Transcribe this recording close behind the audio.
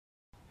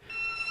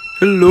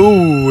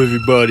Hello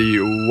everybody,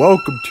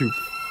 welcome to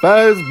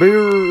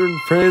Fazbear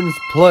and Friends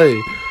Play.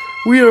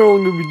 We are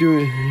only going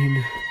to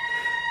be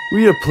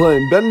we are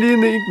playing Bendy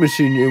and the Ink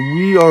Machine, and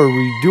we are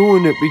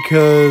redoing it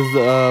because,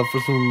 for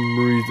some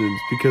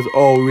reasons, because,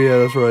 oh yeah,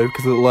 that's right,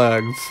 because it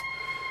lags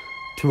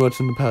too much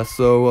in the past,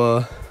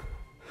 so,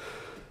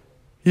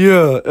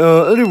 yeah,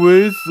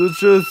 anyways, let's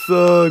just,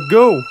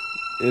 go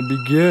and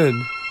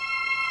begin.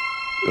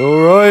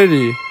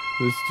 Alrighty,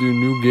 let's do a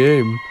new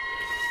game.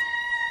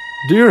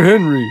 Dear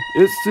Henry,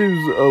 it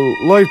seems a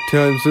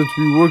lifetime since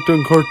we worked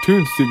on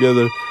cartoons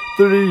together.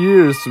 30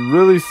 years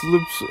really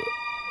slips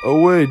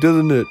away,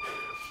 doesn't it?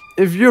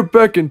 If you're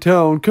back in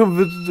town, come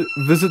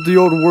visit the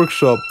old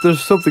workshop. There's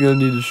something I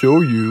need to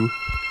show you.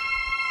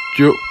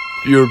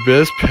 Your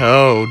best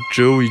pal,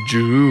 Joey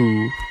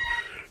Drew,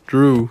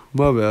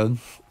 my bad.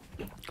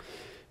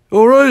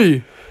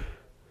 Alrighty.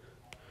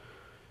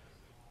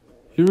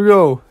 Here we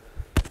go.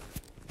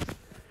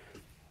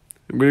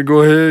 I'm gonna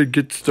go ahead and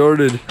get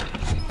started.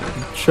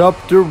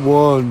 Chapter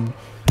 1,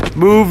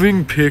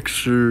 Moving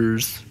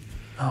Pictures.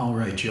 All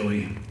right,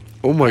 Joey.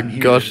 Oh my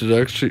gosh,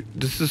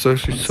 this is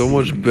actually so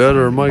much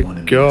better. My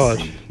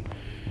gosh.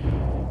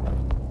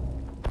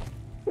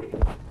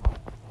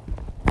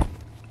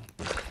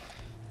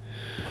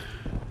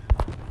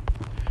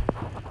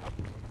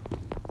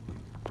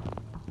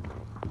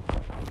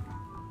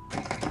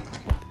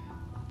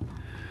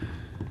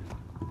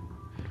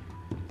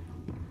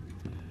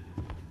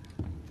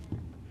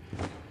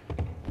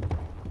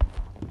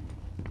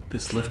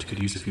 This lift could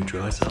use a few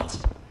dry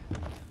cells.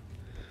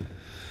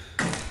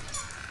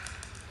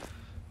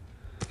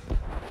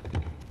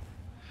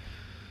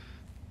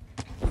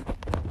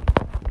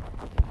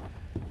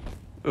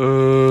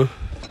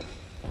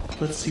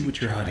 Let's see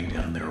what you're hiding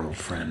down there, old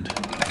friend.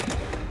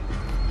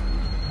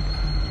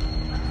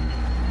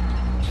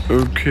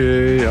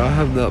 Okay, I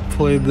have not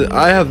played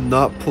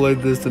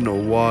this in a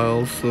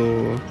while,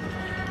 so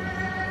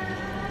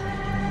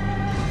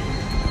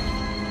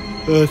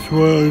that's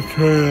why I'm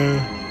trying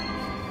to,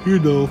 you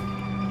know.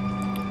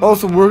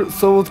 Also,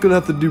 someone's gonna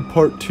have to do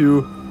part 2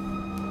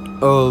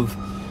 of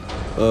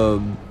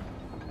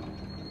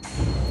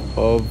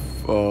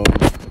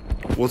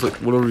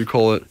whatever you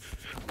call it,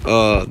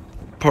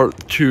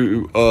 part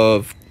 2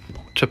 of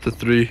chapter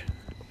 3.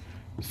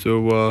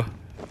 So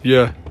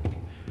yeah.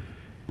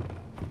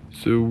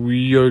 So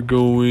we are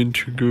going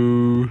to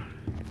go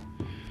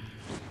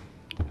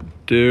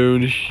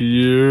down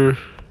here.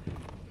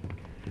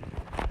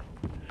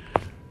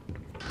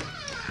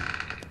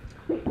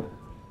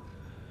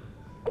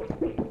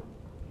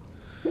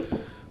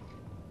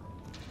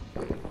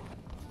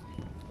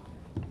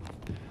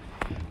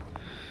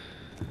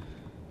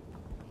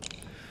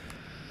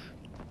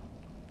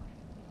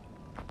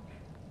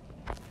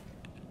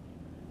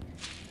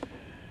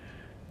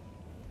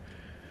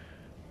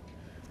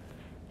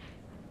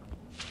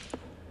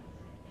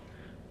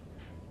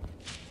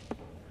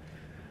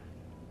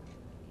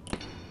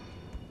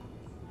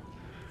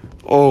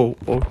 Oh,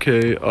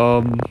 okay,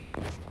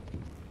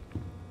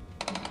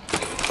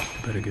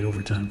 Better get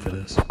overtime for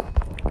this.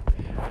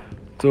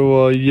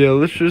 so, yeah,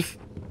 let's just,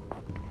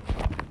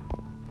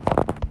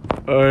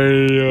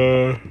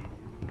 oh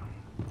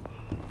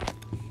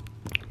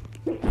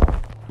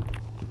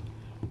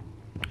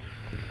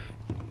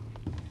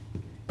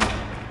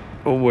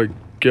my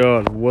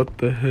god, what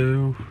the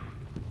hell?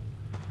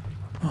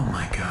 Oh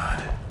my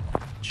god.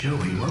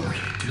 Joey, what were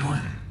you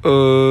doing?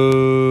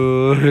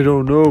 I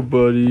don't know,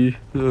 buddy.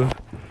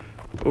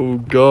 Oh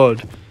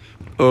god.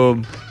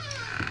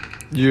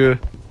 Yeah.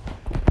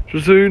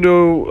 Just so you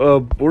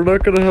know, we're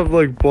not gonna have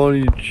like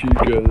Bonnie,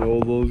 Chica, and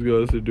all those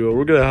guys to do it.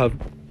 We're gonna have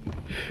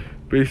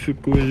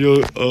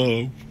basically,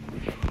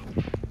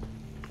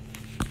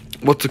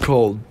 what's it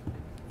called?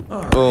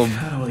 Alright,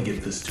 how do I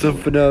get this to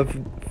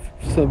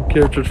some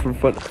characters from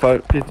Freddy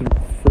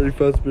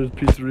Fazbear's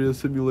Pizzeria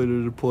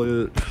Simulator to play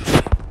it.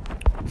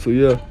 So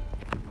yeah.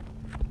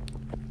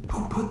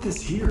 Who put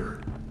this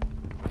here?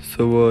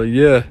 So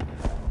yeah.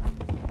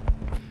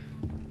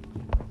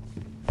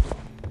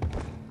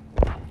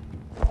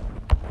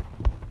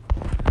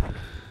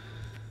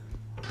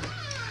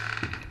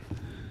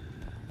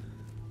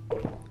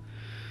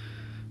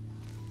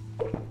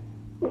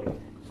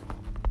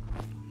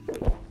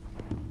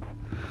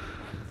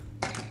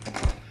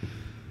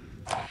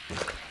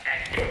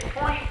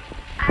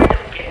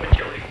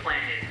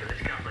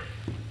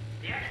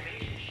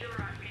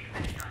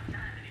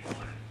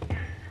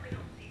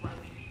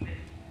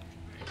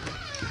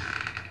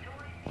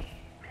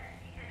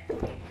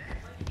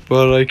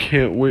 But I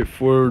can't wait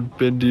for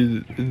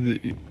Bendy in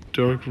the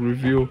dark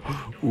reveal.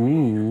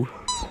 Ooh.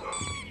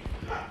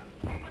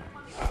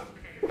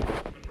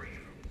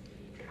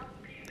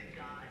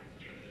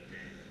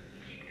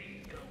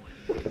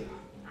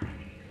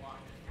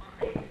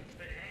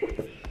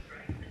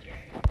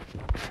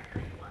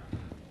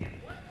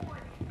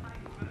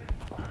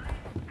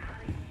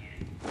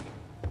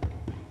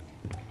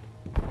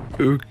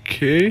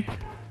 Okay.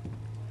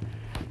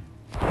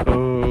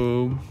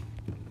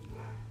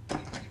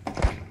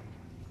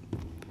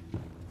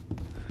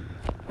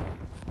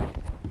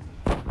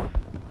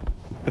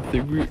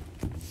 think we...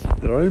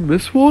 Did I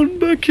miss one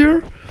back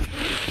here?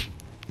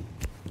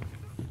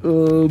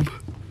 Oh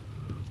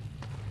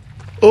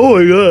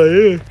my god,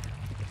 yeah.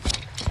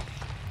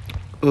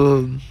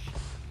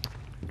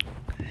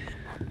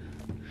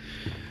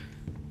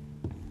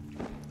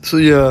 So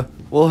yeah,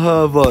 we'll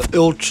have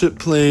Il Chip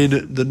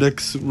playing the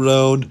next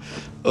round.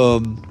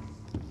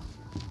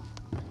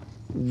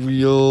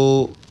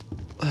 We'll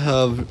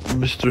have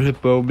Mr.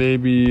 Hippo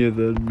maybe, and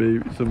then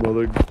maybe some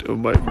other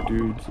might be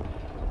dudes.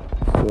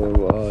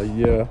 So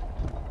yeah.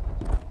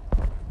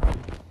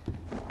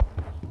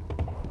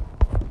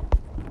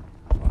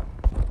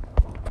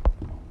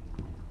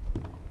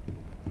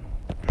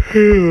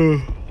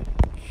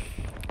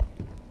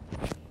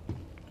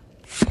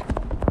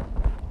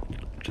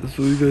 Just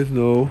so you guys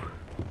know.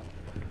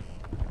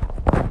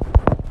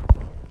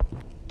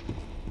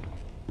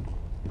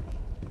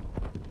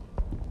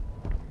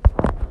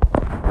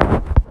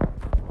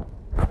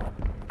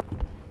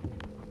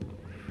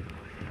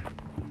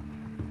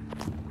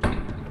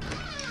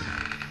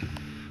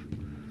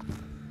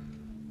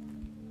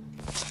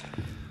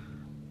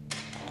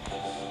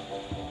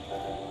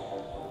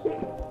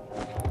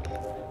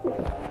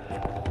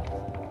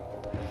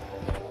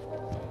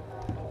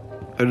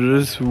 I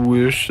just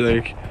wish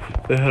like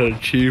they had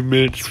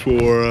achievements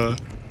for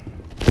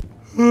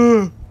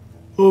oh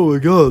my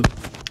god,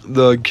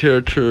 the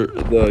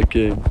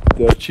game,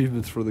 the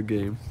achievements for the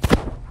game.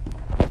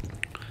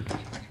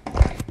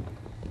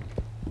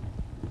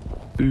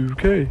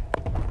 Okay.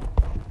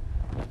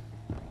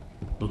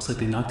 Looks like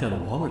they knocked out a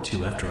wall or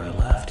two after I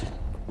left.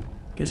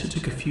 Guess it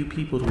took a few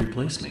people to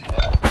replace me.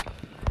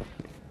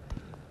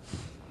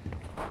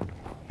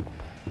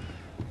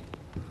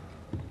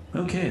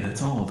 Okay,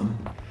 that's all of them.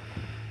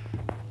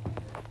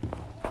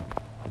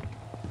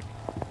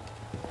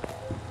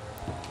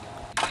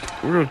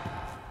 We're good.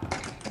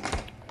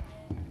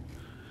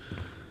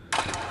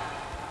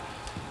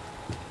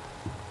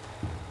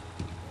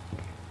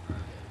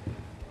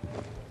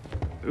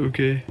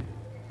 Okay.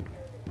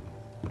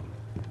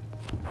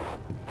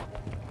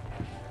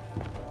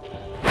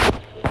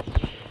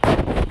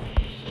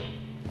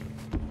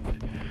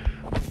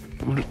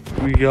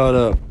 We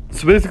gotta...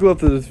 So basically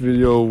after this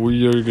video,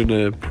 we are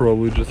gonna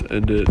probably just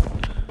end it.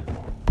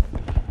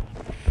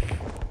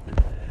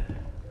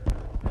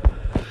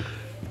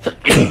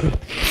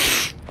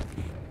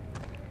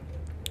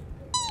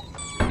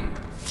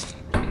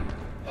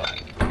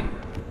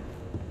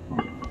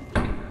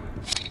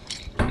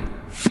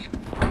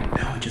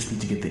 Now I just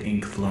need to get the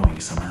ink flowing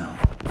somehow.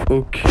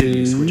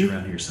 Okay. Switch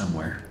around here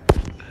somewhere.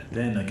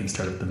 Then I can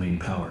start up the main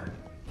power.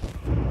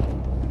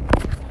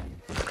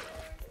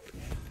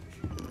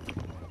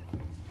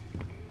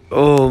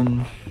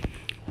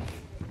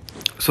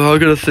 So how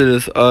can I say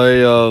this?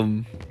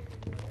 Oh,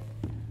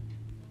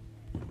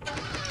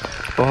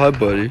 hi,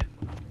 buddy.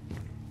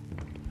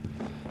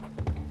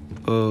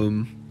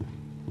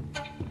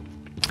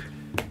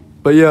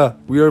 But yeah,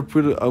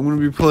 I'm gonna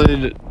be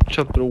playing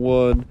chapter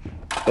 1.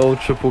 El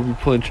Chip will be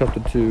playing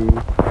chapter 2,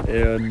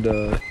 and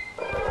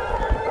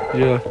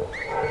yeah.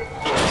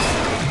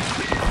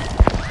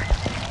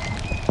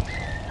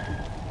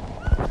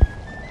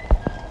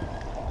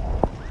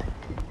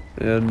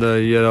 And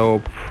yeah, that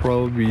will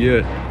probably be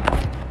it.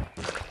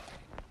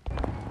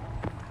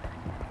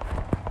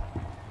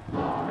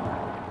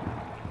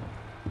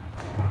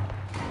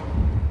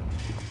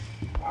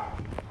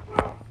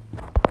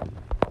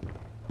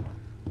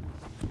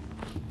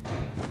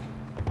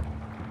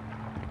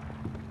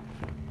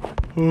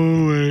 Oh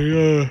my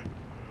god.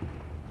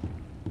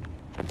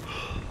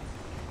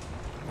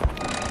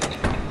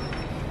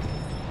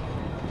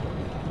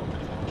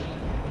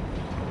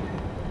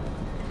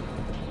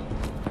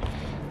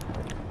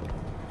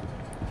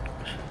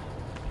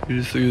 You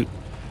just see it.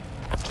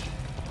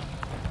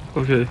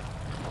 Okay.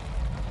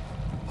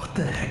 What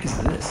the heck is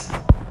this?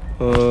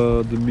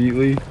 The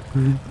Meatly.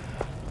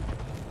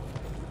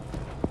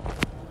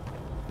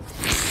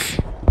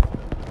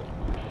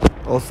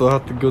 Also, I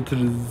have to go to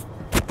this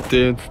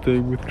dance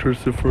thing with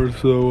Christopher,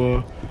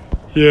 so,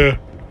 yeah.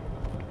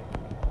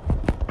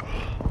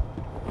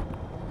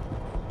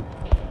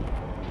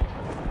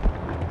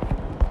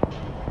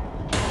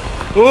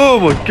 Oh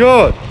my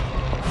god!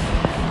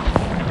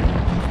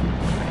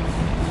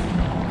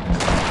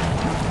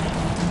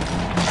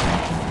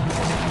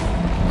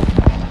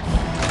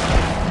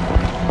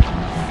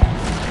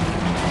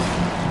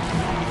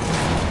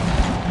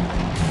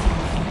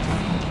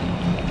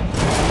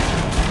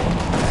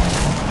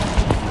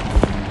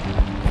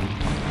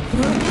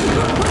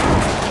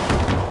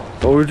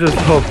 Oh, we just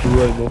hopped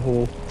right in the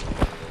hole.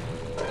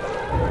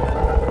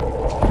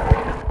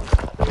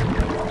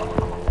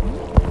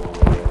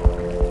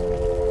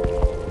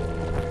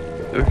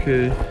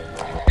 Okay.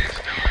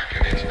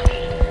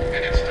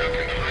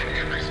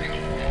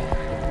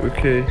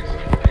 Okay.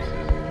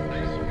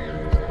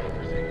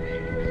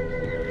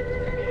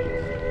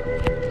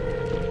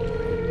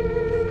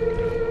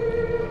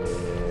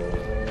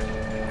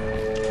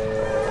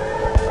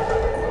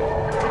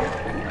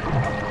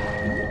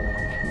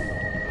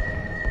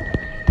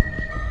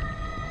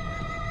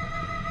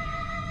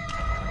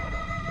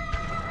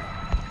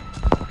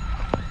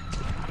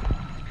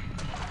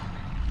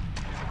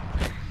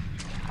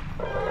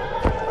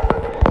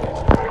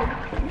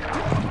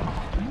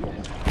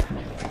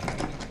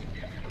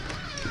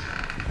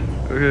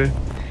 Okay.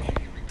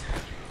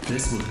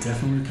 This will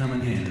definitely come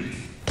in handy.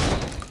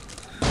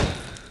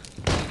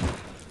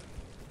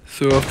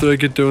 So after I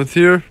get done with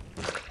here,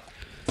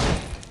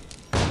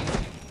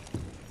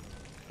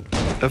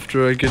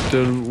 after I get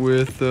done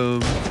with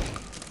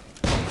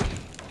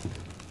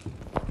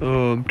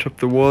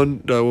chapter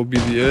 1, that will be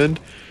the end,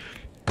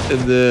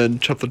 and then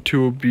chapter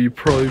 2 will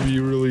probably be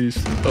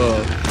released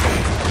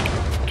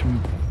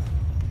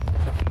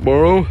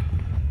tomorrow.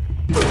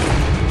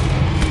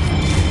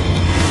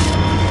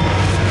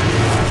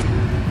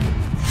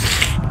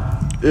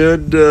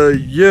 And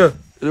yeah,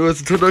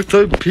 anyways, until next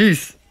time,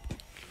 peace.